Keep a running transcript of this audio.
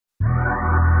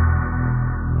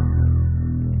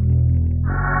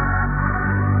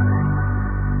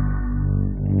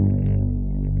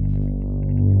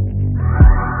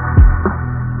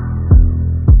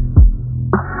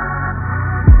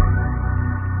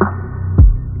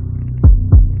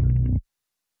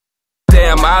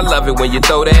Damn, I love it when you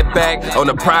throw that back on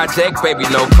the project, baby.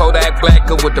 No Kodak Black,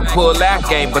 cause with the pull out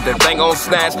game, but the thing on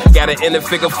snatch. Got it in the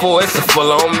figure 4, it's a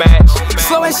full-on match.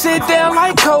 Slow that shit down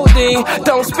like codeine.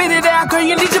 Don't spit it out, girl,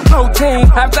 you need your protein.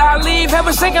 After I leave, have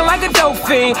her shaking like a dope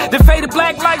fiend. The faded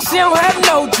black like she don't have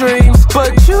no dreams.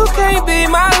 But you can't be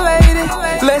my lady.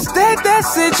 Let's take that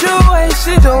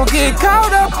situation. Don't get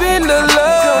caught up in the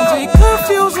love. Don't be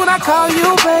confused when I call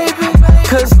you baby,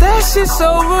 cause that shit's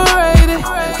overrated.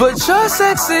 But your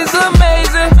sex is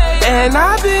amazing, and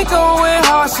I've been going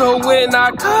hard, so when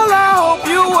I call, I hope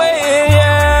you wait.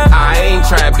 Yeah. I ain't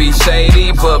tryna be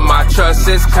shady, but my trust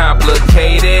is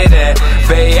complicated, and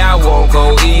babe, I won't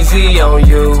go easy on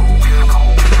you.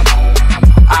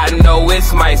 I know it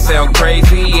might sound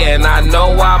crazy, and I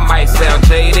know I might sound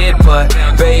jaded, but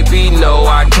baby, no,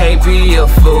 I can't be a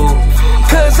fool,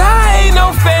 cause I ain't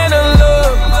no fan of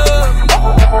love.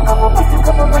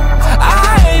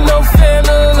 I ain't no fan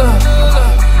of love.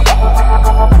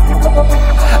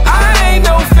 I ain't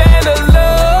no fan of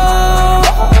love.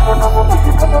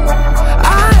 I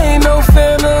ain't no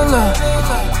fan of love.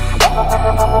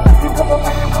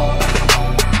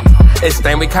 This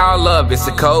thing we call love, it's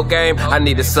a cold game. I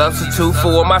need a substitute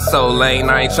for my soul lane.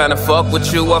 I ain't tryna fuck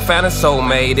with you, I found a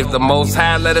soulmate. If the Most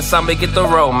High let us, I'ma get the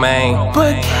romaine.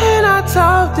 But can I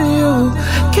talk to you?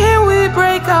 Can we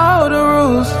break all the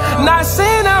rules? Not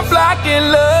saying I'm blocking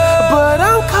love, but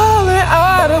I'm calling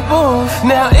audible.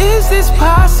 Now is this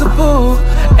possible?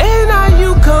 And are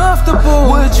you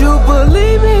comfortable? Would you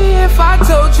believe me if I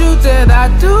told you that I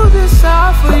do this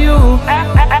all for you?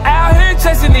 Out here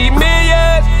chasing these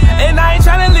millions, and I ain't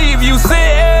tryna leave you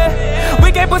sitting.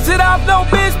 We can't put it off, no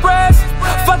bitch press.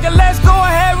 Fuck it, let's go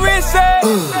ahead, risk it.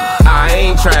 I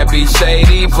ain't tryna be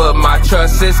shady, but my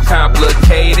trust is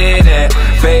complicated, and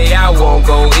babe, I won't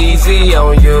go easy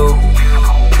on you.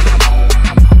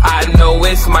 I know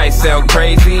it might sound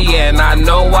crazy, and I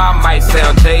know I might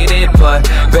sound jaded, but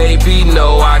baby,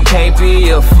 no, I can't be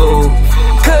a fool,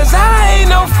 cause I ain't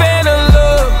no fan of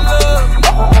love.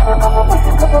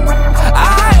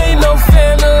 I ain't no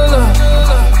fan of love.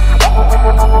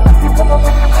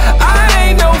 I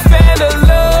ain't no fan of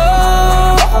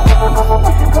love.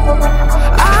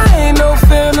 I ain't no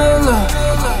fan of love.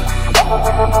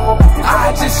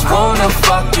 I just wanna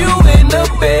fuck you in the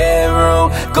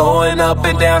bedroom, going up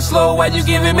and down slow while you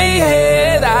giving me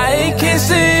head. I ain't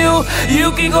kissing you,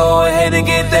 you can go ahead and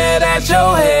get that out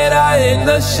your head. I in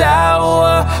the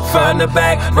shower, front to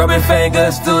back, rubbing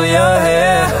fingers through your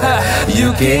hair.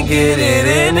 You can get it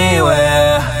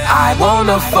anywhere. I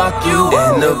wanna fuck you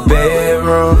in the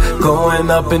bedroom, going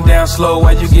up and down slow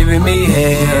while you giving me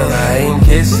head. I ain't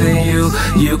kissing you,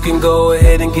 you can go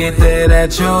ahead and get that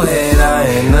out your head. I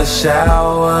in the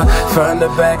shower, front to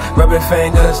back, rubbing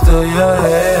fingers through your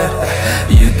hair.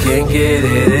 You can get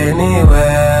it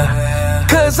anywhere,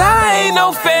 cause I ain't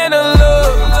no fan of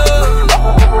love.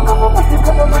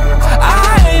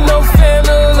 I ain't no fan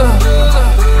of love.